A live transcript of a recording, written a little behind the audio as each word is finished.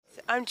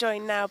I'm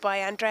joined now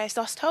by Andreas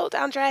Ostholt.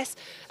 Andreas,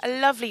 a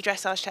lovely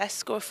dressage test,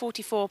 score of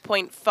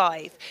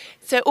 44.5.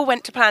 So it all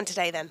went to plan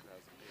today then?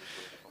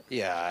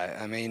 Yeah,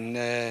 I mean,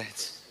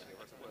 it's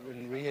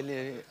been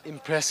really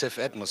impressive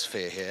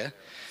atmosphere here.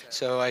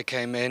 So I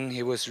came in,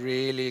 he was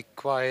really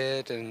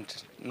quiet and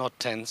not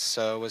tense,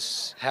 so I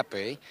was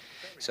happy.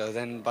 So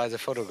then by the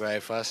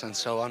photographers and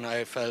so on,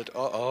 I felt,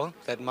 uh-oh,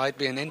 that might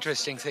be an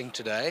interesting thing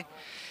today.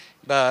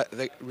 But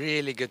the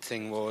really good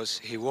thing was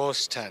he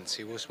was tense.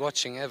 He was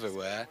watching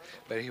everywhere,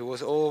 but he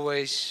was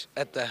always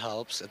at the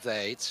helps, at the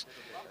aids.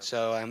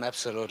 So I'm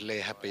absolutely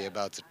happy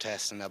about the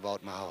test and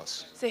about my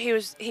horse. So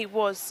he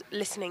was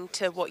listening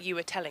to what you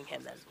were telling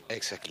him then?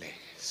 Exactly.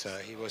 So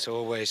he was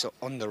always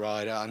on the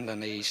rider,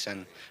 underneath,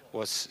 and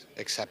was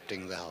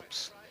accepting the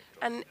helps.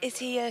 And is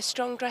he a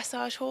strong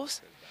dressage horse?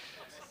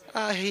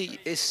 He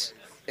is,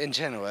 in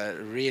general, a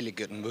really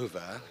good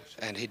mover,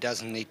 and he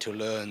doesn't need to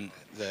learn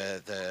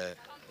the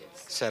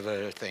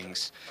several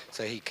things.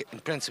 So in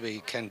principle, he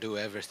can do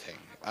everything.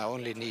 I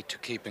only need to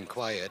keep him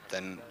quiet,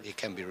 then he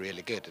can be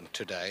really good. And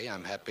today,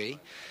 I'm happy.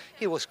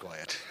 He was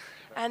quiet.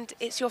 And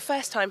it's your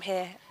first time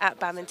here at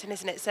Badminton,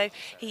 isn't it? So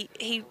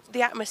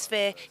the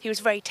atmosphere, he was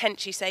very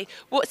tense, you say.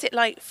 What's it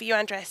like for you,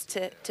 Andreas,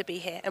 to be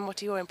here, and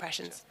what are your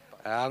impressions?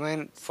 I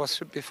mean,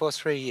 before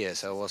 3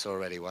 years, I was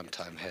already one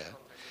time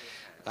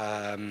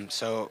here.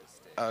 So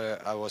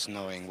I was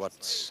knowing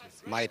what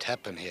might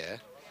happen here.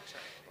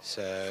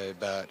 So,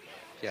 but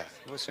yeah,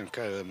 it was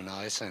incredibly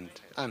nice, and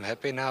I'm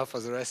happy now for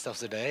the rest of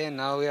the day. And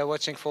now we are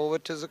watching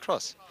forward to the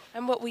cross.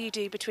 And what will you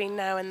do between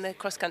now and the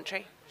cross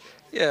country?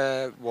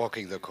 Yeah,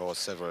 walking the course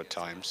several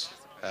times,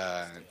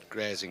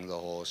 grazing the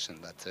horse,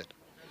 and that's it.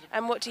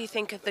 And what do you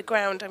think of the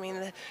ground? I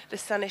mean, the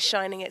sun is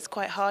shining, it's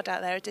quite hard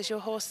out there.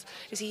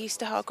 Is he used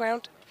to hard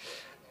ground?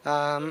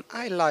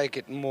 I like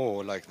it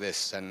more like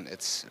this than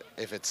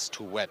if it's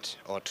too wet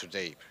or too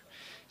deep.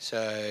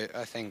 So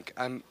I think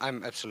I'm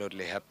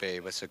absolutely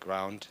happy with the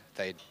ground.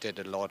 They did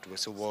a lot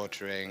with the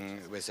watering,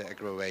 with the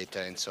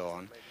aggravator and so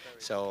on.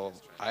 So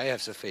I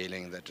have the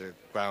feeling that the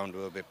ground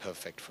will be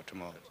perfect for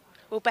tomorrow.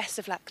 Well, best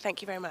of luck.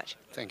 Thank you very much.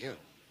 Thank you.